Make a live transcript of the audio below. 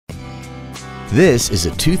This is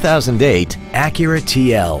a 2008 Acura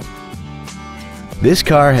TL. This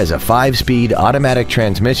car has a 5-speed automatic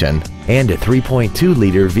transmission and a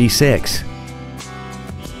 3.2-liter V6.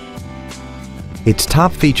 Its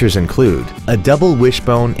top features include a double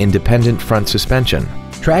wishbone independent front suspension,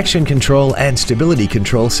 traction control and stability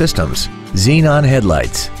control systems, xenon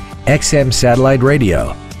headlights, XM satellite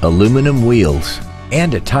radio, aluminum wheels,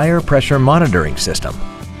 and a tire pressure monitoring system.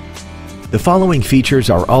 The following features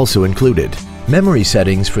are also included: memory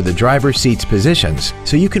settings for the driver's seat's positions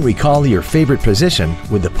so you can recall your favorite position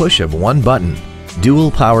with the push of one button, dual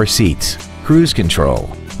power seats, cruise control,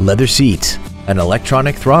 leather seats, an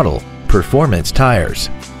electronic throttle, performance tires,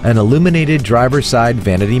 an illuminated driver's side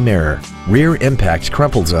vanity mirror, rear impact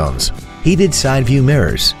crumple zones, heated side view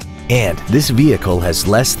mirrors, and this vehicle has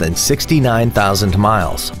less than 69,000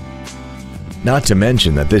 miles. Not to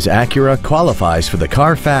mention that this Acura qualifies for the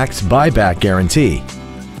Carfax buyback guarantee.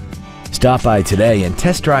 Stop by today and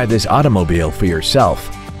test drive this automobile for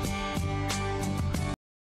yourself.